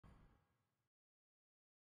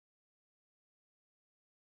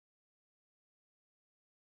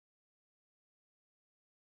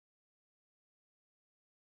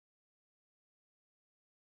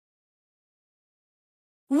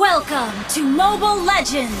Welcome to Mobile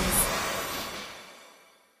Legends!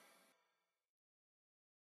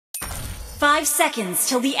 5 seconds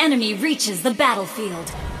till the enemy reaches the battlefield.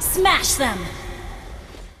 Smash them!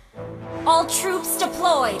 All troops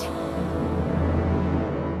deployed!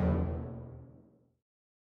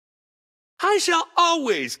 I shall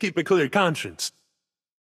always keep a clear conscience.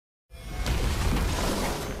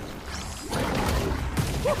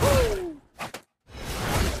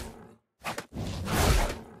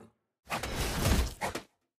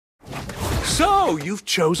 So, you've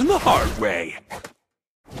chosen the hard way.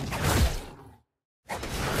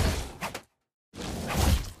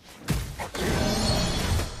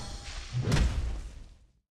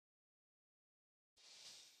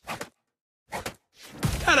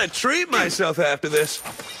 Gotta treat myself after this.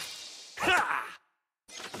 Ha!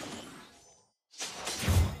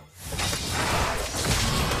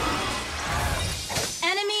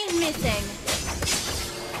 Enemy missing.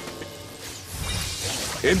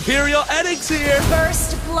 Imperial Edict's here!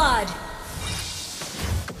 First blood.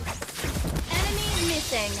 Enemy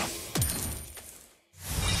missing.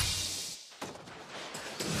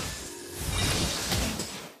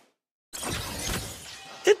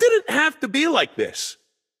 It didn't have to be like this.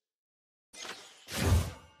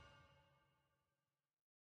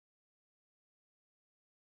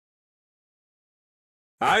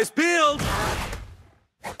 Eyes peeled!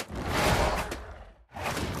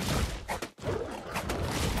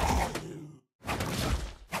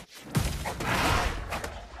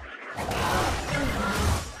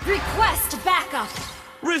 Request backup.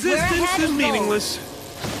 Resistance is meaningless.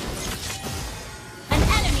 An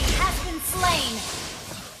enemy has been slain.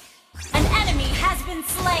 An enemy has been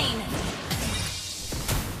slain.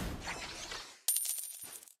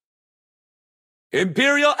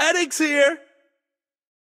 Imperial Edict's here!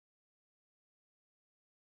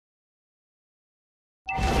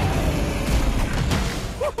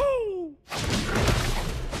 Woohoo!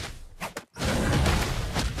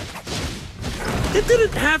 It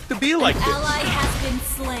didn't have to be like An this. ally has been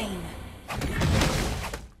slain.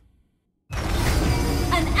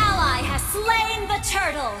 An ally has slain the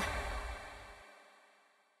turtle.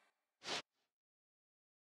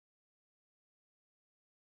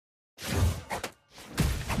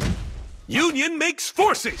 Union makes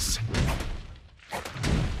forces!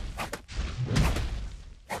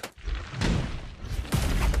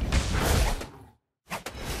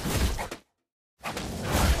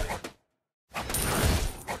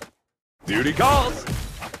 Duty calls!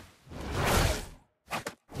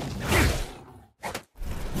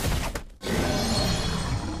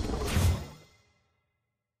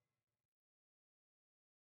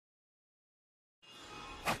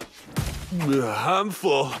 I'm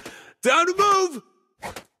full. Time to move!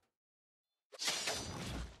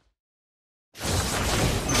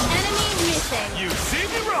 Enemy missing. You see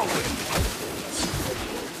me rolling!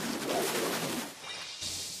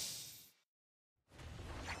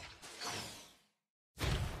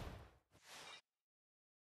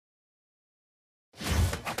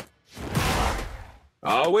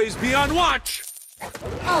 Always be on watch!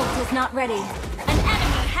 Ult is not ready. An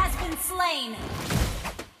enemy has been slain.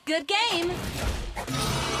 Good game.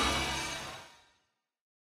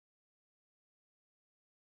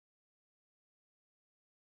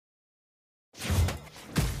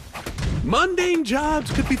 Mundane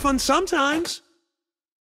jobs could be fun sometimes.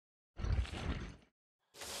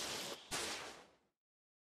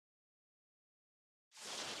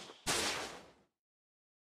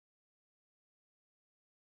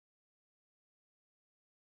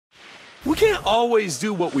 We can't always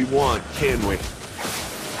do what we want, can we?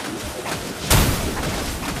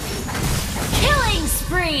 Killing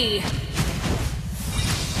spree.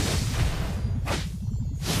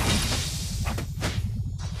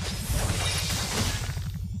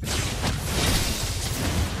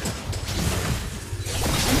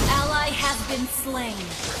 An ally has been slain.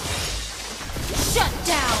 Shut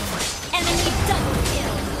down. Enemy double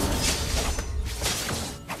kill.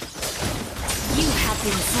 You have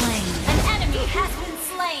been slain. An enemy has been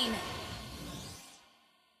slain.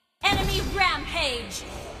 Enemy rampage.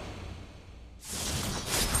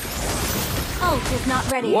 Ult is not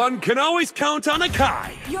ready. One can always count on a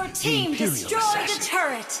Kai. Your team Imperial destroyed assassin. the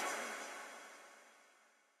turret.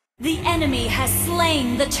 The enemy has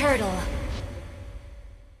slain the turtle.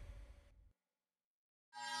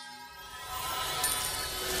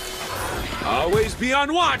 Always be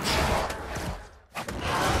on watch!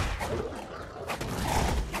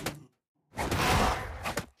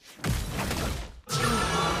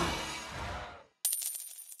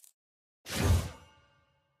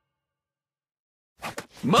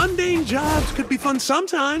 Mundane jobs could be fun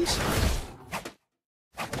sometimes.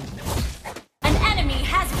 An enemy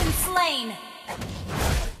has been slain.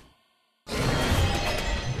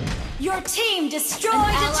 Your team destroyed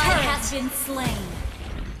a turret. Has been slain.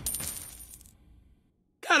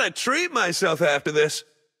 Gotta treat myself after this.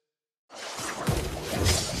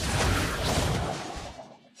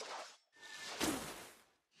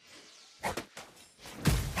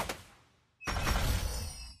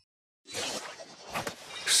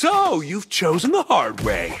 So, you've chosen the hard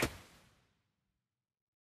way.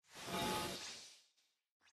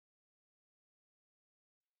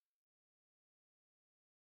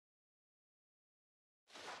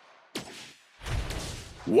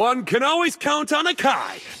 One can always count on a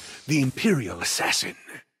Kai, the Imperial Assassin.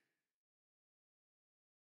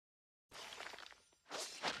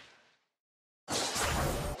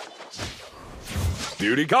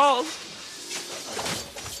 Duty calls.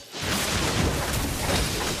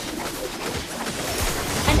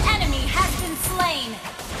 An enemy has been slain.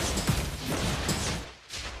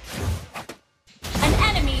 An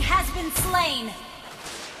enemy has been slain.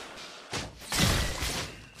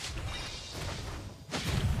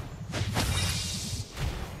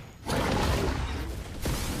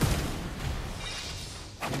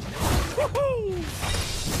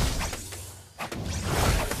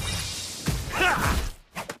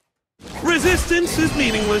 Resistance is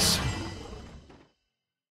meaningless.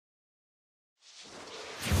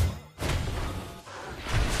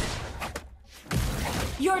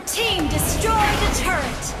 Your team destroyed a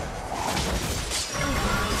turret.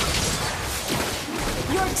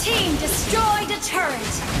 Your team destroyed a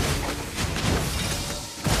turret.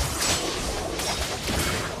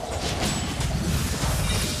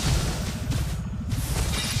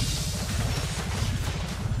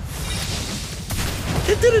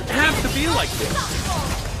 It didn't have to be like this.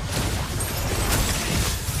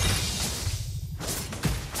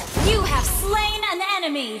 You have slain an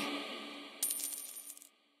enemy.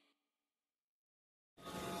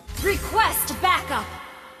 Request backup.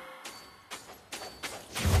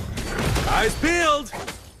 Eyes peeled.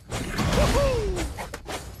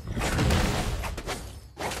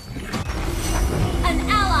 An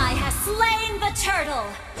ally has slain the turtle.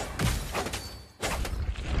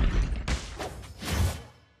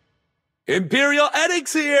 Imperial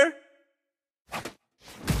edicts here.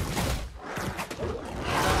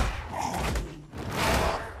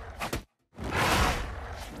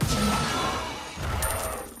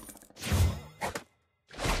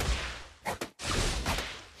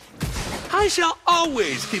 I shall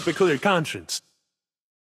always keep a clear conscience.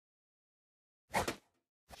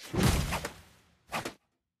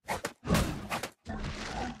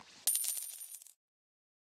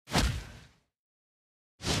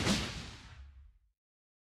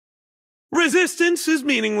 Resistance is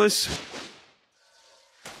meaningless.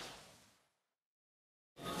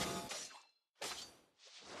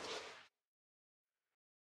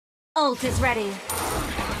 Ult is ready.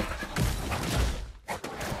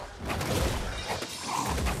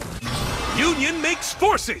 Union makes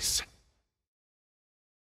forces.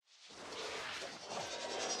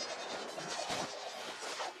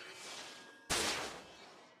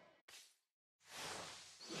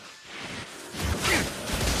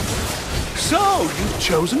 So, you've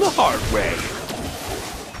chosen the hard way.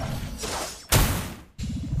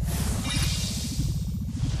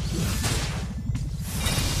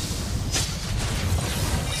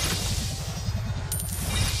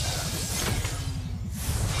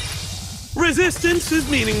 Resistance is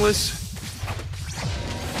meaningless.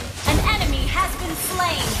 An enemy has been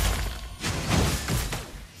slain.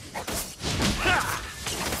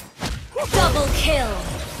 Double kill.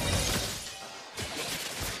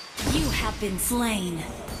 You have been slain.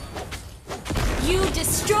 You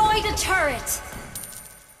destroyed a turret.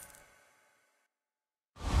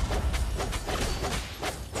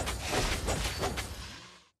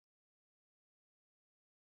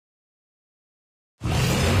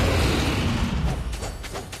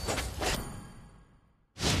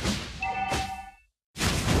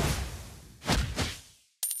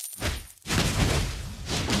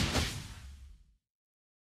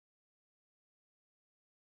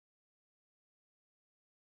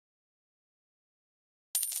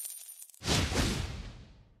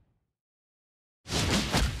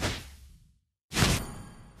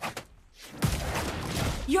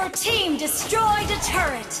 Your team destroyed a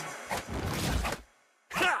turret!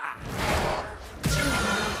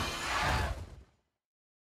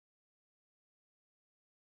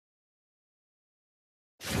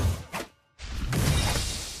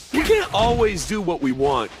 We can't always do what we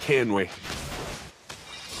want, can we?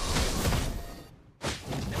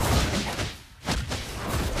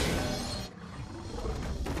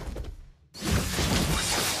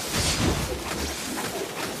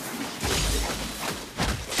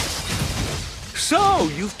 So,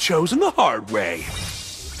 you've chosen the hard way.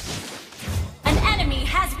 An enemy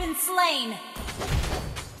has been slain.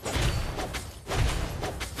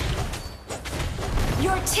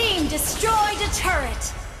 Your team destroyed a turret.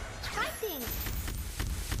 Fighting.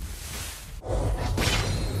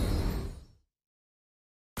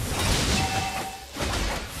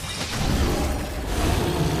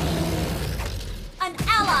 An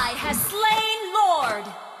ally has slain Lord.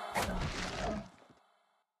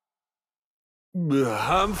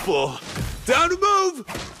 I'm full. Time to move!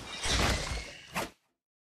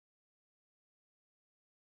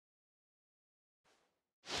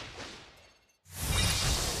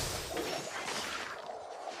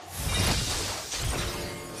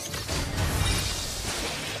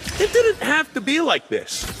 It didn't have to be like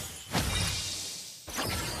this.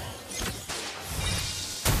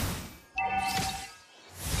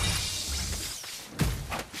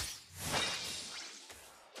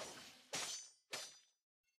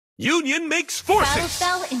 Union makes Battle forces.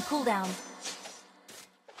 spell in cooldown.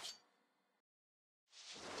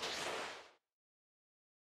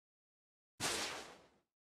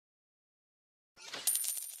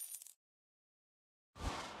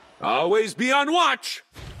 Always be on watch.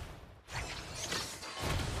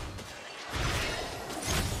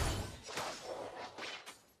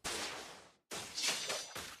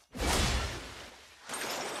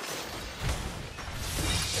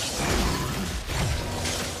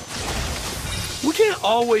 We can't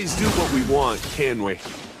always do what we want, can we?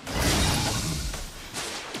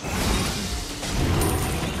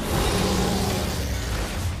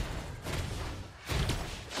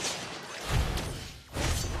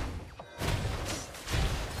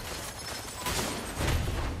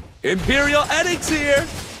 Imperial Edict's here!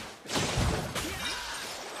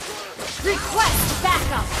 Request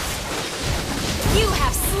backup. You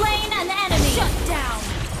have slain an enemy. Shut down.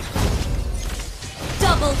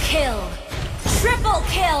 Double kill. Triple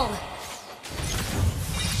kill.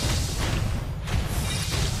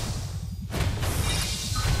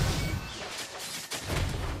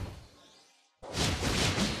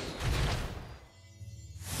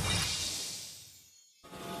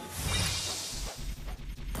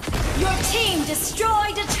 Your team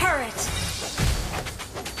destroyed a turret.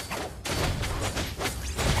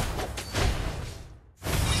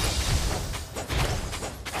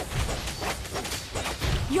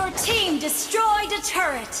 Your team destroyed a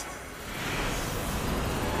turret.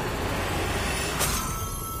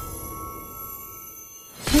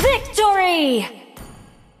 Victory!